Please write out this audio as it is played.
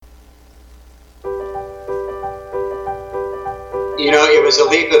It was a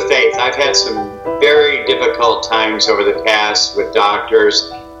leap of faith. I've had some very difficult times over the past with doctors,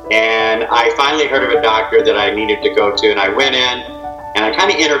 and I finally heard of a doctor that I needed to go to, and I went in, and I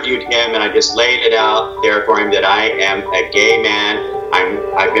kind of interviewed him, and I just laid it out there for him that I am a gay man.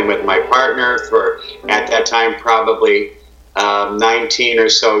 I've been with my partner for, at that time, probably 19 or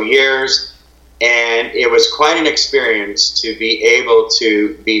so years, and it was quite an experience to be able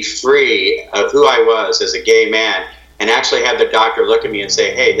to be free of who I was as a gay man, and actually have the doctor look at me and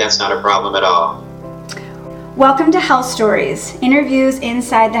say, hey, that's not a problem at all. Welcome to Health Stories, interviews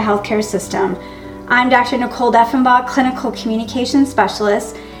inside the healthcare system. I'm Dr. Nicole Deffenbach, Clinical Communications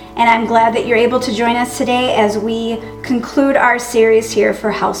Specialist, and I'm glad that you're able to join us today as we conclude our series here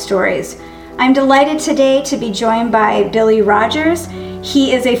for Health Stories. I'm delighted today to be joined by Billy Rogers.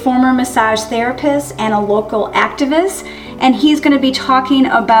 He is a former massage therapist and a local activist, and he's going to be talking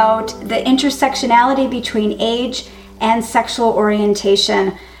about the intersectionality between age and sexual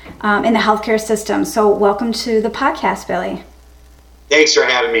orientation in the healthcare system. So welcome to the podcast, Billy. Thanks for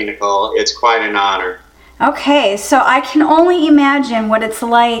having me, Nicole. It's quite an honor. Okay, so I can only imagine what it's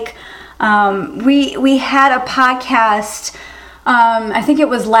like. We had a podcast, I think it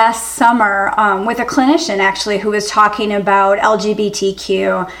was last summer, with a clinician actually who was talking about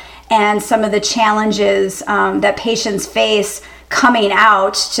LGBTQ and some of the challenges that patients face coming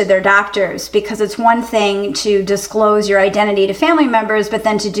out to their doctors, because it's one thing to disclose your identity to family members, but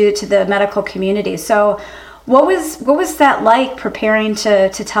then to do it to the medical community. So what was that like, preparing to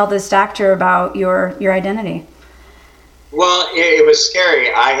tell this doctor about your identity? Well, it was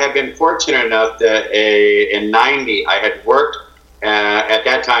scary. I have been fortunate enough that in 90, I had worked, at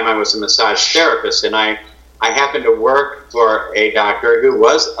that time I was a massage therapist, and I happened to work for a doctor who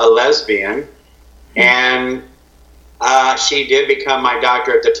was a lesbian, and she did become my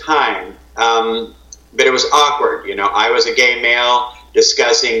doctor at the time, but it was awkward. I was a gay male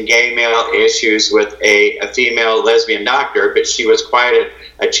discussing gay male issues with a female lesbian doctor, but she was quite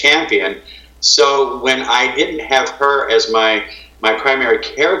a champion. So when I didn't have her as my primary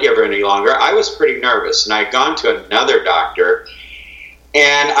caregiver any longer, I was pretty nervous, and I'd gone to another doctor,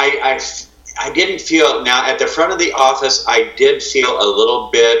 and I didn't feel, now at the front of the office, I did feel a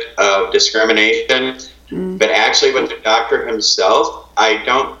little bit of discrimination. But actually with the doctor himself, I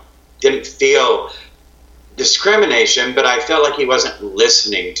didn't feel discrimination, but I felt like he wasn't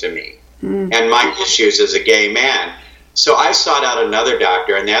listening to me and my issues as a gay man. So I sought out another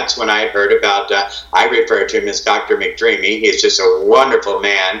doctor, and that's when I heard about, I refer to him as Dr. McDreamy. He's just a wonderful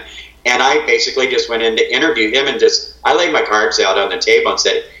man. And I basically just went in to interview him, and I laid my cards out on the table and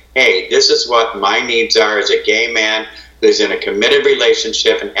said, hey, this is what my needs are as a gay man who's in a committed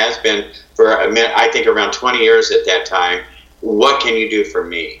relationship and has been for I think around 20 years at that time. What can you do for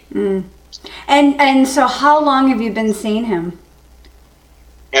me? And so how long have you been seeing him?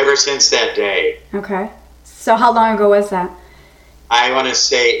 Ever since that day. Okay. So how long ago was that? I want to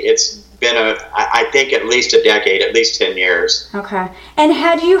say it's been I think at least a decade, at least 10 years. Okay. And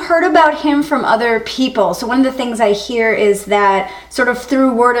had you heard about him from other people? So one of the things I hear is that sort of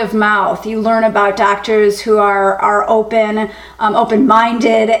through word of mouth, you learn about doctors who are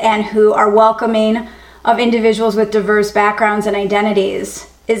open-minded and who are welcoming of individuals with diverse backgrounds and identities.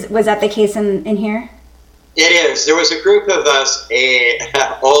 Was that the case in here? It is. There was a group of us,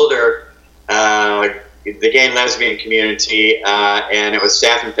 older, the gay and lesbian community, and it was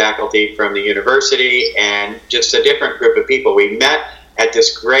staff and faculty from the university, and just a different group of people. We met at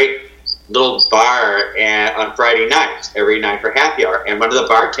this great little bar on Friday nights, every night for happy hour, and one of the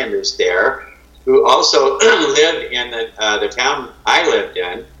bartenders there, who also lived in the town I lived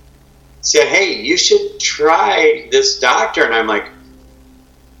in, said, hey, you should try this doctor. And I'm like,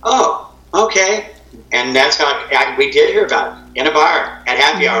 oh, okay. And that's how we did hear about it in a bar at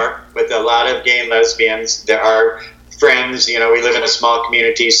happy hour with a lot of gay and lesbians. There are friends, we live in a small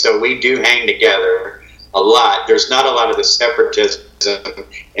community, so we do hang together a lot. There's not a lot of the separatism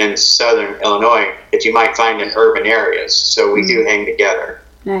in southern Illinois that you might find in urban areas, so we do hang together.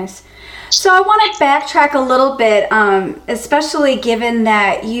 Nice. So I want to backtrack a little bit, especially given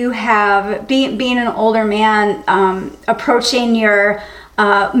that you have, being an older man, approaching your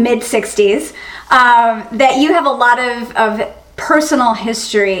mid-60s, that you have a lot of personal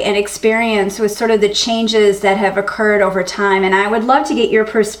history and experience with sort of the changes that have occurred over time. And I would love to get your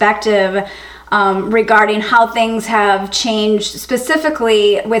perspective regarding how things have changed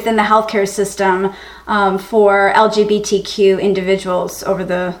specifically within the healthcare system for LGBTQ individuals over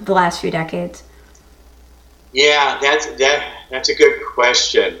the last few decades. Yeah, that's a good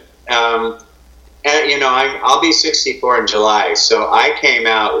question. I'll be 64 in July, so I came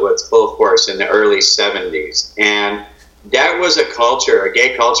out with full force in the early 70s, and that was a culture, a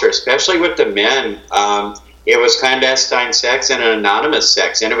gay culture, especially with the men. It was clandestine sex and an anonymous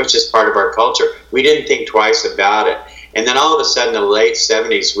sex, and it was just part of our culture. We didn't think twice about it. And then all of a sudden, in the late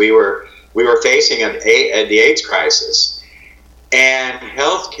 70s, we were facing the AIDS crisis. And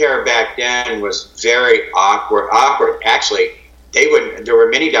healthcare back then was very awkward. Actually, there were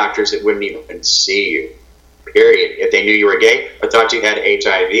many doctors that wouldn't even see you, period, if they knew you were gay or thought you had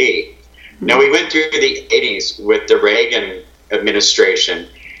HIV. Mm-hmm. Now, we went through the 80s with the Reagan administration.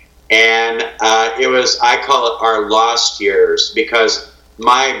 And it was, I call it our lost years, because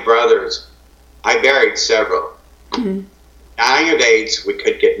my brothers, I buried several. Mm-hmm. Dying of AIDS, we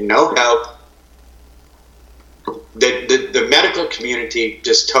could get no help. The medical community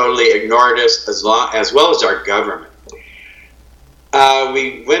just totally ignored us, as well as our government.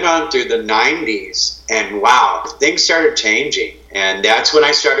 We went on through the 90s, and wow, things started changing. And that's when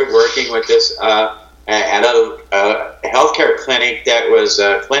I started working with this at a healthcare clinic that was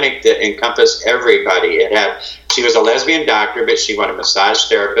a clinic that encompassed everybody. She was a lesbian doctor, but she wanted a massage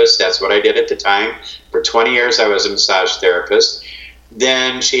therapist. That's what I did at the time. For 20 years, I was a massage therapist.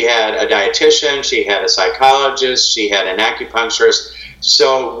 Then she had a dietitian, she had a psychologist, she had an acupuncturist.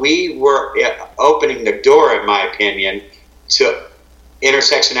 So we were opening the door, in my opinion, to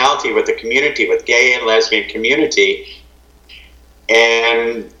intersectionality with the community, with gay and lesbian community.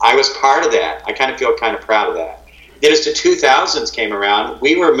 And I was part of that. I kind of feel kind of proud of that. Then as the 2000s came around,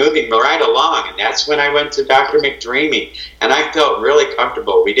 we were moving right along, and that's when I went to Dr. McDreamy, and I felt really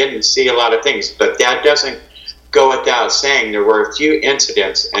comfortable. We didn't see a lot of things, but that doesn't go without saying. There were a few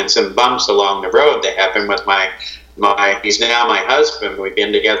incidents and some bumps along the road that happened with he's now my husband. We've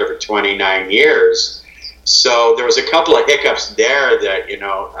been together for 29 years. So there was a couple of hiccups there that,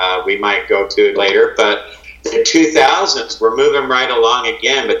 we might go to later, but the 2000s, we're moving right along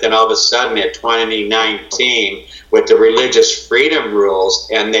again, but then all of a sudden at 2019, with the religious freedom rules,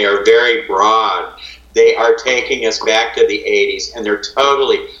 and they are very broad, they are taking us back to the 80s, and they're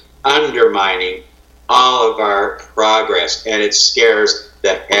totally undermining all of our progress, and it scares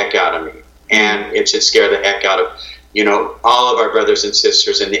the heck out of me. And it should scare the heck out of, all of our brothers and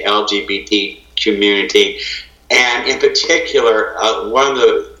sisters in the LGBT community. And in particular, one of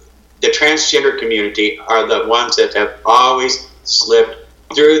the transgender community are the ones that have always slipped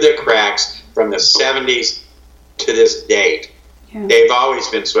through the cracks from the 70s to this date. Yeah. They've always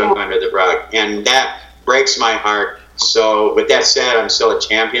been swept under the rug, and that breaks my heart. So with that said, I'm still a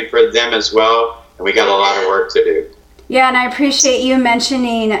champion for them as well, and we got a lot of work to do. Yeah, and I appreciate you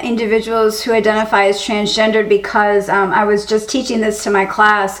mentioning individuals who identify as transgendered, because I was just teaching this to my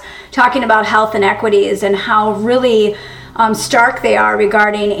class, talking about health inequities and how really stark they are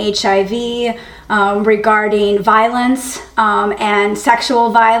regarding HIV, regarding violence and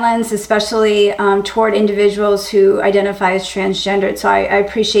sexual violence, especially toward individuals who identify as transgendered. So I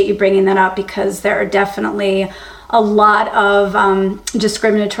appreciate you bringing that up, because there are definitely a lot of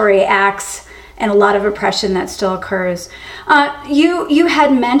discriminatory acts and a lot of oppression that still occurs. You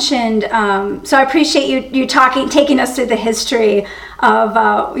had mentioned, so I appreciate you taking us through the history of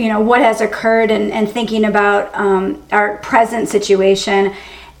what has occurred and thinking about our present situation.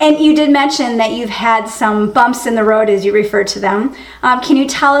 And you did mention that you've had some bumps in the road, as you refer to them. Can you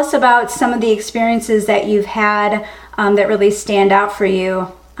tell us about some of the experiences that you've had that really stand out for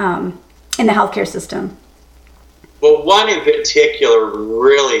you in the healthcare system? Well, one in particular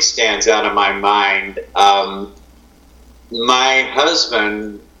really stands out in my mind. My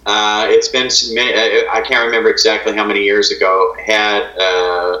husband, it's been I can't remember exactly how many years ago,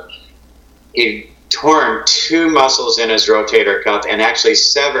 he torn two muscles in his rotator cuff and actually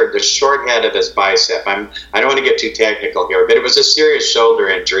severed the short head of his bicep. I don't want to get too technical here, but it was a serious shoulder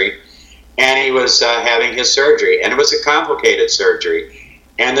injury, and he was having his surgery, and it was a complicated surgery.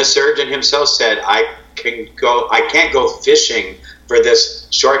 And the surgeon himself said, I can't go fishing for this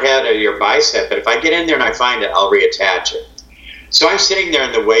short head of your bicep, but if I get in there and I find it, I'll reattach it. So I'm sitting there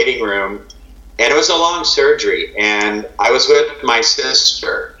in the waiting room, and it was a long surgery, and I was with my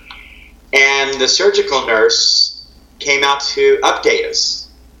sister, and the surgical nurse came out to update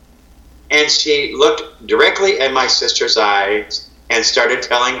us, and she looked directly at my sister's eyes and started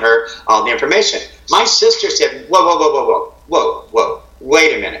telling her all the information. My sister said, whoa,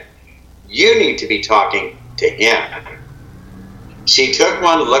 wait a minute. You need to be talking to him. She took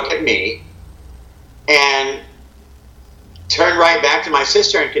one look at me and turned right back to my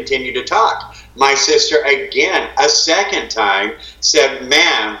sister and continued to talk. My sister, again, a second time, said,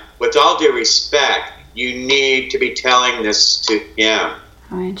 ma'am, with all due respect, you need to be telling this to him.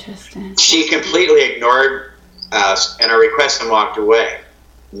 Oh, interesting. She completely ignored us and our request and walked away.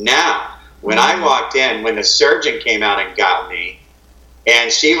 Now, When I walked in, when the surgeon came out and got me,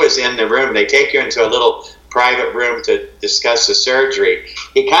 and she was in the room, they take you into a little private room to discuss the surgery.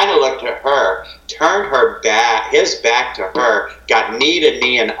 He kind of looked at her, turned his back to her, got knee to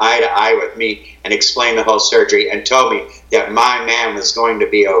knee and eye to eye with me, and explained the whole surgery and told me that my man was going to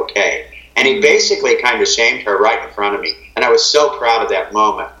be okay. And he basically kind of shamed her right in front of me. And I was so proud of that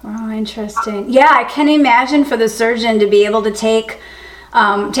moment. Oh, interesting. Yeah, I can imagine for the surgeon to be able to take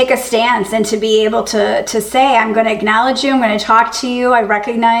a stance and to be able to say, I'm going to acknowledge you, I'm going to talk to you, I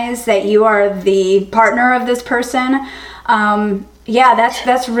recognize that you are the partner of this person. Yeah,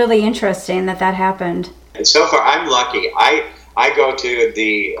 that's really interesting that happened. And so far, I'm lucky. I go to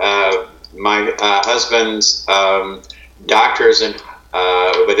the my husband's doctors and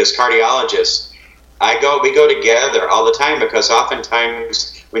with his cardiologist. We go together all the time, because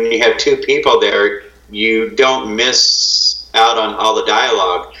oftentimes when you have two people there, you don't miss out on all the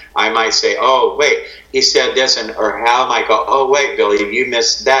dialogue. I might say, oh, wait, he said this, or Hal might go, oh, wait, Billy, you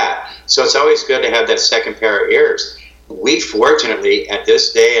missed that. So it's always good to have that second pair of ears. We fortunately, at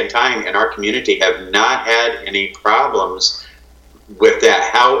this day and time in our community, have not had any problems with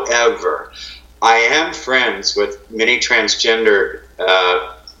that. However, I am friends with many transgender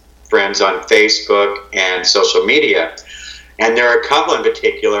friends on Facebook and social media, and there are a couple in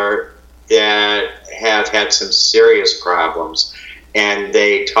particular that have had some serious problems, and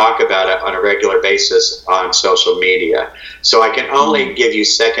they talk about it on a regular basis on social media. So I can only give you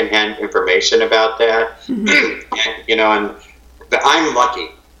secondhand information about that. And, but I'm lucky.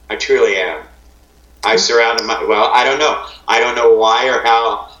 I truly am. I surrounded I don't know. I don't know why or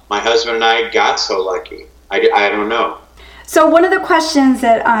how my husband and I got so lucky. I don't know. So one of the questions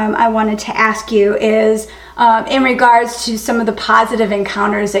that I wanted to ask you is in regards to some of the positive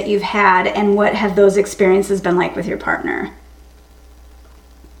encounters that you've had, and what have those experiences been like with your partner?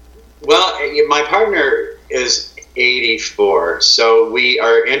 Well, my partner is 84, so we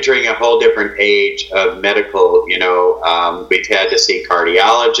are entering a whole different age of medical. We've had to see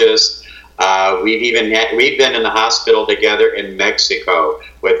cardiologists. We've been in the hospital together in Mexico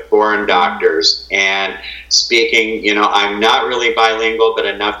with foreign doctors, and speaking, I'm not really bilingual, but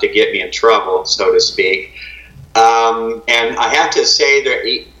enough to get me in trouble, so to speak. And I have to say that,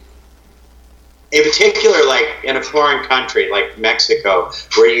 in particular, like in a foreign country like Mexico,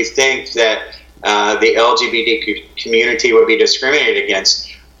 where you think that the LGBT community would be discriminated against,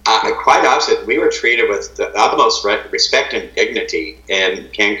 quite opposite. We were treated with the utmost respect and dignity in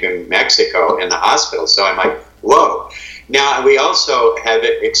Cancun, Mexico, in the hospital. So I'm like, whoa. Now, we also have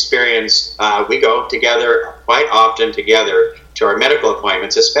experienced, we go together quite often together to our medical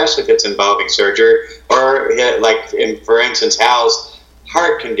appointments, especially if it's involving surgery or, like, for instance, Hal's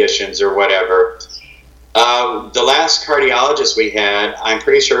heart conditions or whatever. The last cardiologist we had, I'm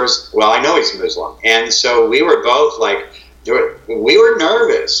pretty sure I know he's Muslim. And so we were both like, we were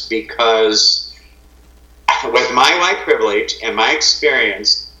nervous because with my white privilege and my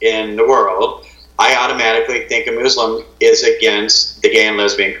experience in the world, I automatically think a Muslim is against the gay and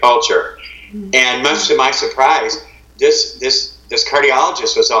lesbian culture. And much to my surprise, this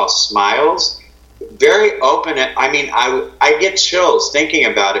cardiologist was all smiles, very open. I get chills thinking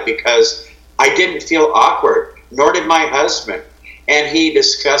about it, because I didn't feel awkward, nor did my husband. And he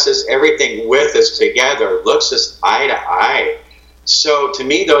discusses everything with us together, looks us eye to eye. So to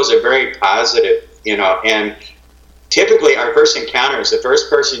me, those are very positive, and typically our first encounters, the first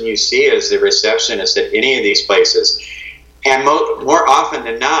person you see is the receptionist at any of these places. And more often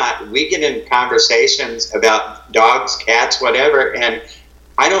than not, we get in conversations about dogs, cats, whatever, and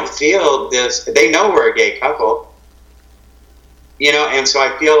I don't feel this. They know we're a gay couple, and so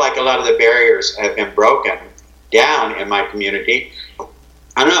I feel like a lot of the barriers have been broken down in my community.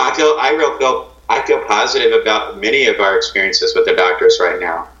 I don't know. I feel positive about many of our experiences with the doctors right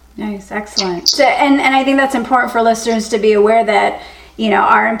now. Nice, excellent. So, and I think that's important for listeners to be aware that,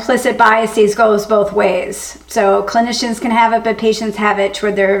 our implicit biases goes both ways. So clinicians can have it, but patients have it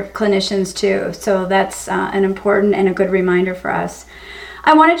toward their clinicians too. So that's an important and a good reminder for us.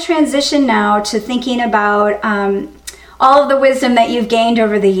 I want to transition now to thinking about all of the wisdom that you've gained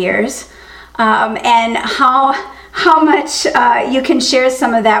over the years, and how much you can share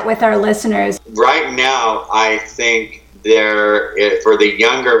some of that with our listeners. Right now, I think for the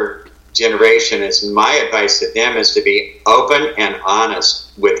younger generation, my advice to them is to be open and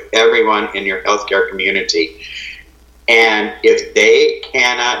honest with everyone in your healthcare community. And if they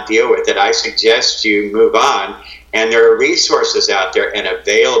cannot deal with it, I suggest you move on. And there are resources out there and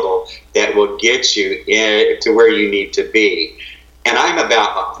available that will get you to where you need to be. And I'm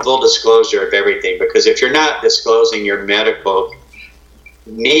about full disclosure of everything, because if you're not disclosing your medical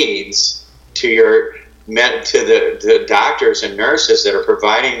needs, the doctors and nurses that are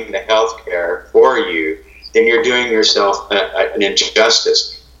providing the health care for you, then you're doing yourself an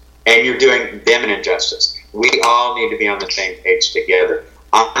injustice, and you're doing them an injustice. We all need to be on the same page together.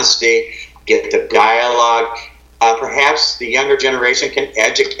 Honesty, get the dialogue. Perhaps the younger generation can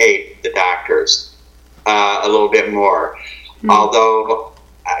educate the doctors a little bit more. Mm-hmm. Although,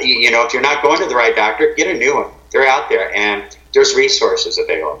 if you're not going to the right doctor, get a new one. They're out there, and there's resources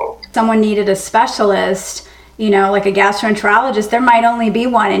available. Someone needed a specialist, like a gastroenterologist, there might only be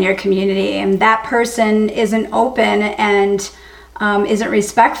one in your community, and that person isn't open and isn't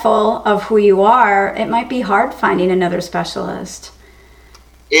respectful of who you are. It might be hard finding another specialist.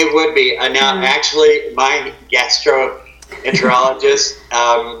 It would be. Now, actually, my gastroenterologist,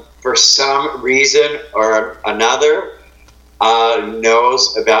 for some reason or another,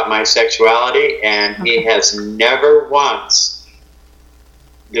 knows about my sexuality, and he has never once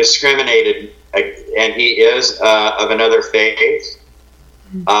discriminated, and he is of another faith.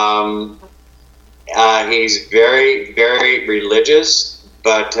 He's very, very religious,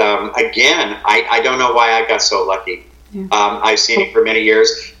 but again, I don't know why I got so lucky. I've seen him for many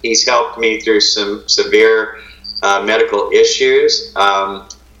years. He's helped me through some severe medical issues.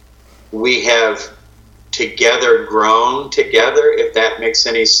 We have together grown together, if that makes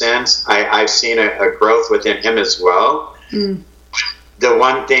any sense. I've seen a growth within him as well. The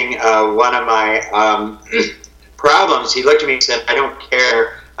one thing, one of my problems, he looked at me and said, I don't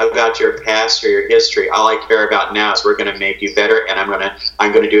care about your past or your history. All I care about now is we're going to make you better, and I'm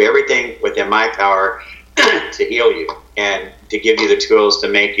going to do everything within my power to heal you and to give you the tools to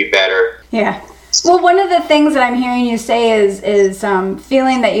make you better. Yeah. Well, one of the things that I'm hearing you say is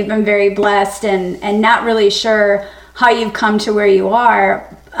feeling that you've been very blessed and not really sure how you've come to where you are.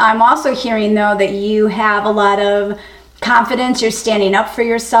 I'm also hearing, though, that you have a lot of confidence. You're standing up for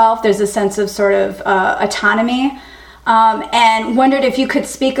yourself. There's a sense of sort of autonomy. And wondered if you could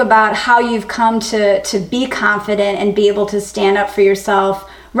speak about how you've come to be confident and be able to stand up for yourself,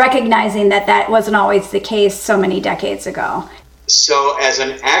 recognizing that wasn't always the case so many decades ago. So as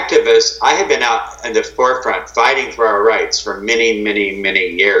an activist, I have been out in the forefront fighting for our rights for many, many, many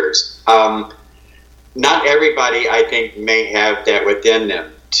years. Not everybody, I think, may have that within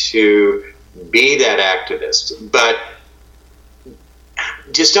them to be that activist, but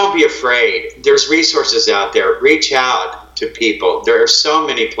just don't be afraid. There's resources out there. Reach out to people. There are so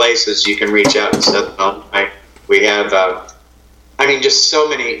many places you can reach out in Southern Illinois. We have, just so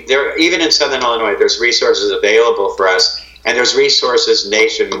many. There, even in Southern Illinois, there's resources available for us. And there's resources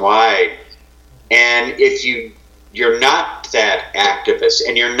nationwide. And if you're not that activist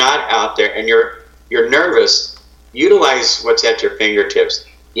and you're not out there and you're nervous, utilize what's at your fingertips.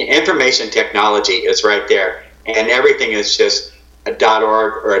 Information technology is right there, and everything is just a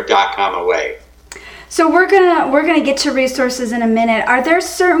 .org or a .com away. So we're gonna get to resources in a minute. Are there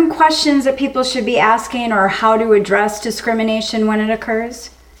certain questions that people should be asking, or how to address discrimination when it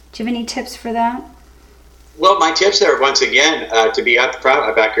occurs? Do you have any tips for that? Well, my tips are, once again, to be upfront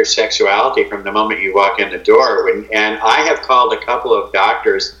about your sexuality from the moment you walk in the door. And I have called a couple of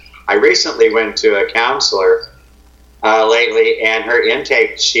doctors. I recently went to a counselor lately, and her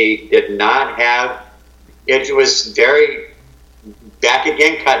intake sheet did not have, it was very, back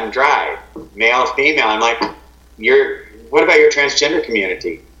again, cut and dry, male, female. I'm like, what about your transgender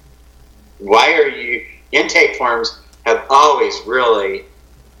community? Why are you, intake forms have always really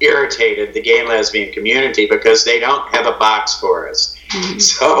irritated the gay and lesbian community because they don't have a box for us. Mm-hmm.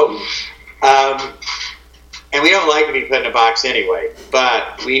 So, and we don't like to be put in a box anyway,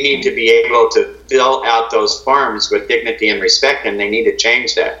 but we need to be able to fill out those forms with dignity and respect, and they need to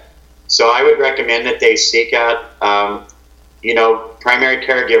change that. So I would recommend that they seek out, primary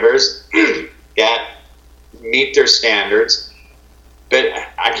caregivers that meet their standards. But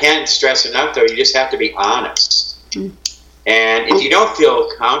I can't stress enough, though, you just have to be honest. Mm-hmm. And if you don't feel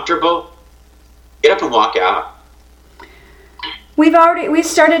comfortable, get up and walk out. We've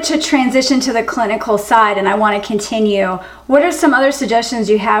started to transition to the clinical side, and I want to continue. What are some other suggestions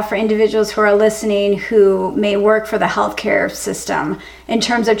you have for individuals who are listening who may work for the healthcare system in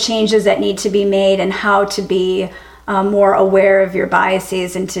terms of changes that need to be made and how to be more aware of your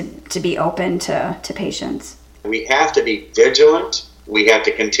biases and to be open to patients? We have to be vigilant. We have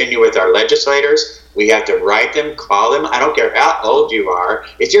to continue with our legislators. We have to write them, call them. I don't care how old you are.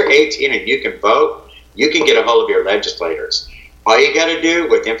 If you're 18 and you can vote, you can get a hold of your legislators. All you got to do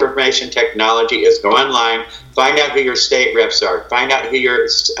with information technology is go online, find out who your state reps are, find out who your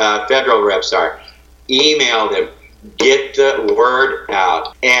federal reps are, email them, get the word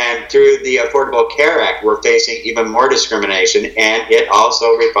out. And through the Affordable Care Act, we're facing even more discrimination, and it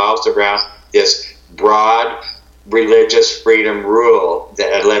also revolves around this broad religious freedom rule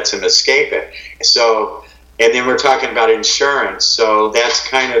that lets him escape it. So, and then we're talking about insurance. So that's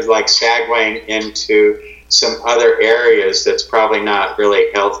kind of like segueing into some other areas that's probably not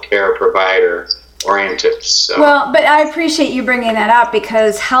really healthcare provider oriented. So. Well, but I appreciate you bringing that up,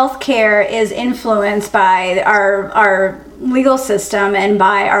 because healthcare is influenced by our legal system and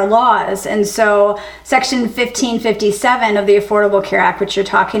by our laws. And so Section 1557 of the Affordable Care Act, which you're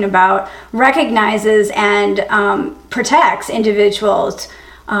talking about, recognizes and protects individuals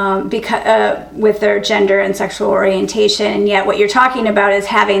with their gender and sexual orientation. And yet what you're talking about is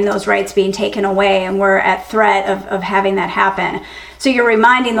having those rights being taken away, and we're at threat of having that happen. So you're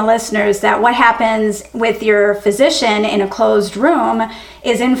reminding the listeners that what happens with your physician in a closed room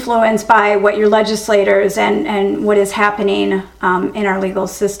is influenced by what your legislators and what is happening in our legal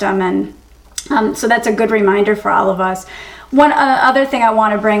system. And so that's a good reminder for all of us. One other thing I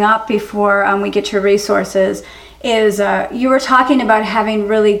want to bring up before we get to resources is you were talking about having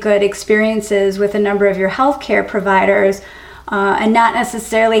really good experiences with a number of your healthcare providers, and not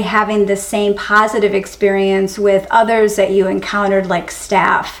necessarily having the same positive experience with others that you encountered, like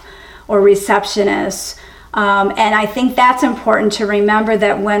staff or receptionists. And I think that's important to remember,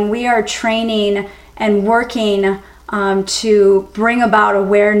 that when we are training and working to bring about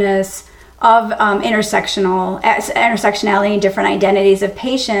awareness of intersectionality and different identities of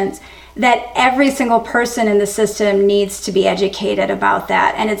patients, that every single person in the system needs to be educated about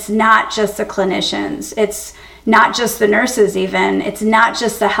that. And it's not just the clinicians, it's not just the nurses even, it's not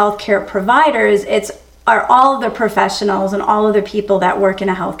just the healthcare providers, are all of the professionals and all of the people that work in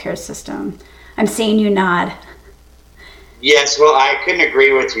a healthcare system. I'm seeing you nod. Yes, well, I couldn't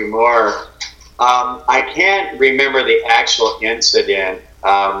agree with you more. I can't remember the actual incident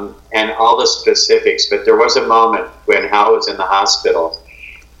and all the specifics, but there was a moment when Hal was in the hospital,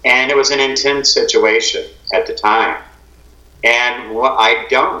 and it was an intense situation at the time. And I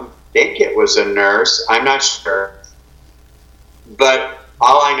don't think it was a nurse, I'm not sure, but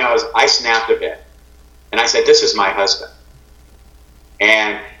all I know is I snapped a bit, and I said, "This is my husband."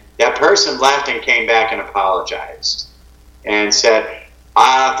 And that person left and came back and apologized and said,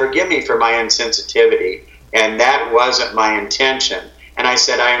 "Forgive me for my insensitivity, and that wasn't my intention." And I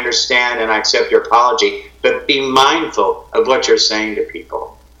said, "I understand and I accept your apology, but be mindful of what you're saying to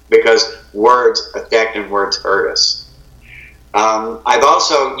people, because words affect and words hurt us." I've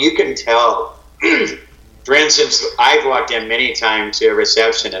also, you can tell, for instance, I've walked in many times to a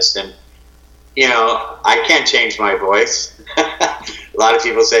receptionist, and, I can't change my voice. A lot of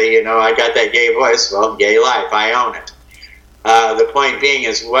people say, I got that gay voice. Well, gay life, I own it. The point being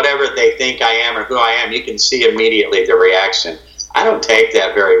is, whatever they think I am or who I am, you can see immediately the reaction. I don't take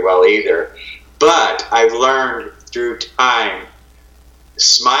that very well either. But I've learned through time,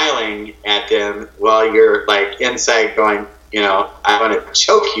 smiling at them while you're like inside going, I want to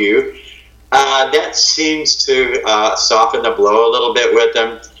choke you, that seems to soften the blow a little bit with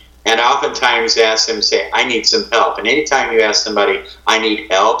them. And I oftentimes ask them, say, "I need some help." And anytime you ask somebody, "I need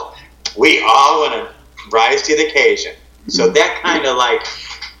help," we all want to rise to the occasion. So that kind of like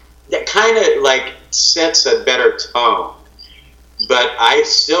sets a better tone. But I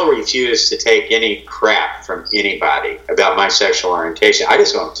still refuse to take any crap from anybody about my sexual orientation. I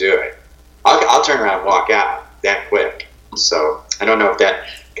just won't do it. I'll turn around and walk out that quick. So I don't know if that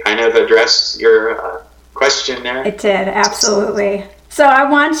kind of addressed your question there. It did, absolutely. So I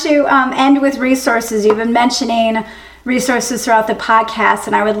want to end with resources. You've been mentioning resources throughout the podcast,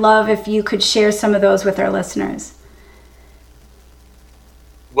 and I would love if you could share some of those with our listeners.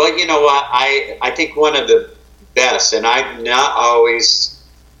 Well, you know what? I think one of the best, and I've not always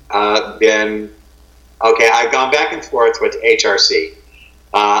been, okay, I've gone back and forth with HRC.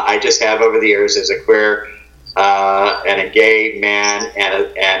 I just have over the years as a queer and a gay man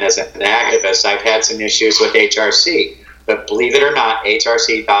and as an activist, I've had some issues with HRC. But believe it or not,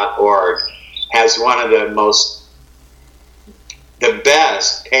 HRC.org has one of the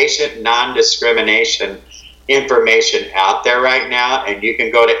best patient non-discrimination information out there right now. And you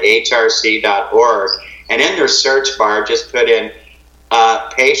can go to HRC.org, and in their search bar, just put in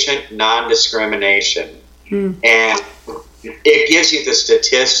patient non-discrimination. And it gives you the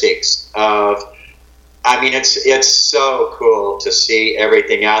statistics of, it's so cool to see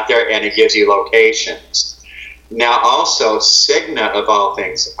everything out there, and it gives you locations. Now, also, Cigna, of all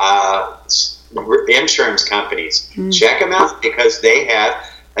things, insurance companies, check them out, because they have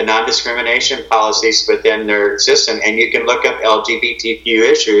a non-discrimination policies within their system, and you can look up LGBTQ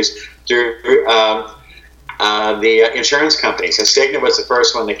issues through the insurance companies. And Cigna was the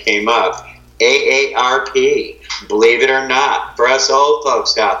first one that came up. AARP, believe it or not, for us old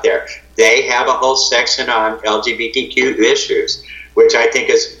folks out there, they have a whole section on LGBTQ issues, which I think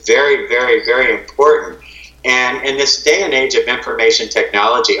is very, very, very important. And in this day and age of information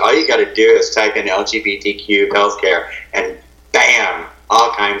technology, all you got to do is type in LGBTQ healthcare, and bam,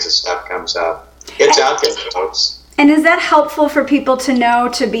 all kinds of stuff comes up. It's out there, folks. And is that helpful for people to know,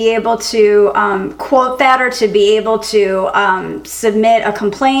 to be able to quote that, or to be able to submit a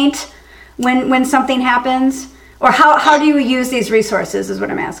complaint when something happens? Or how do you use these resources is what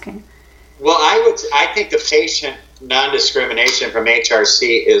I'm asking. Well, I think the patient non-discrimination from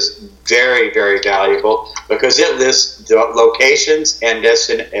HRC is very, very valuable, because it lists the locations and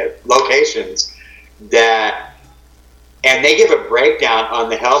locations that, and they give a breakdown on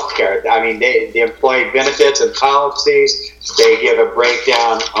the healthcare. I mean, the employee benefits and policies. They give a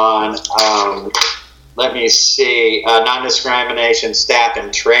breakdown on, non-discrimination staff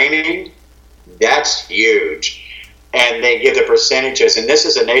and training. That's huge. And they give the percentages, and this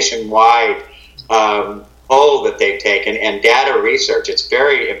is a nationwide poll that they've taken, and data research. It's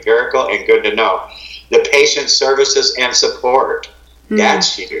very empirical and good to know. The patient services and support,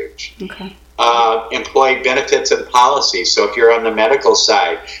 that's huge. Okay. Employee benefits and policies. So if you're on the medical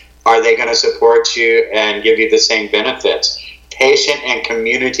side, are they going to support you and give you the same benefits? Patient and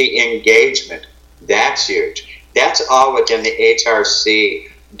community engagement, that's huge. That's all within the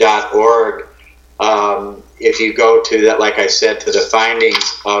hrc.org. If you go to that, like I said, to the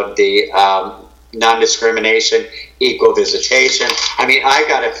findings of the non-discrimination, equal visitation. I mean, I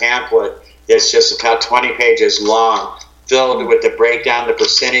got a pamphlet that's just about 20 pages long, filled with the breakdown, the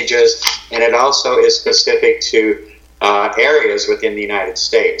percentages, and it also is specific to areas within the United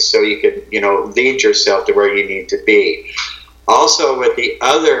States. So you could, lead yourself to where you need to be. Also, with the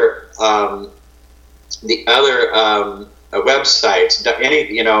other websites,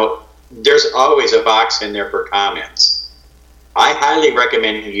 there's always a box in there for comments. I highly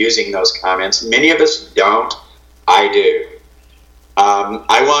recommend using those comments. Many of us don't. I do.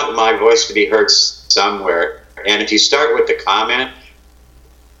 I want my voice to be heard somewhere. And if you start with the comment,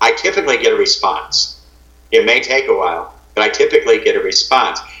 I typically get a response. It may take a while, but I typically get a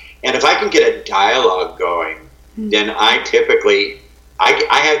response. And if I can get a dialogue going, then I typically,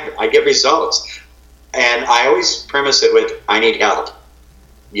 I get results. And I always premise it with, I need help.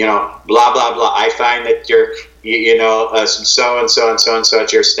 Blah, blah, blah. I find that so-and-so and so-and-so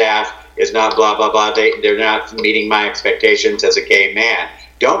at your staff is not blah, blah, blah. They're not meeting my expectations as a gay man.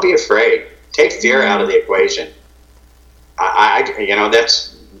 Don't be afraid. Take fear out of the equation. I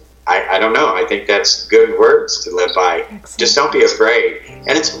don't know. I think that's good words to live by. Excellent. Just don't be afraid.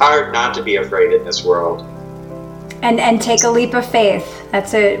 And it's hard not to be afraid in this world. And take a leap of faith.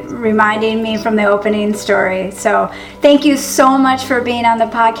 That's it, reminding me from the opening story. So thank you so much for being on the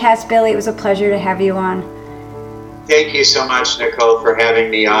podcast, Billy. It was a pleasure to have you on. Thank you so much, Nicole, for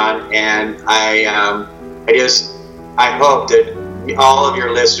having me on. And I hope that all of your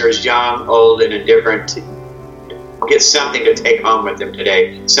listeners, young, old, and indifferent, get something to take home with them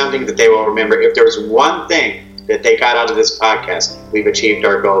today, something that they will remember. If there's one thing that they got out of this podcast, we've achieved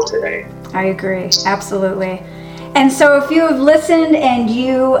our goal today. I agree. Absolutely. And so if you have listened and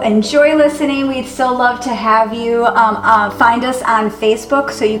you enjoy listening, we'd still love to have you find us on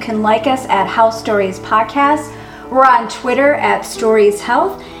Facebook, so you can like us at Health Stories Podcast. We're on Twitter at Stories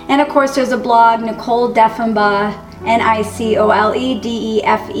Health. And of course, there's a blog, Nicole Defenbaugh,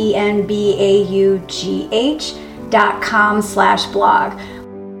 NicoleDefenbaugh.com/blog.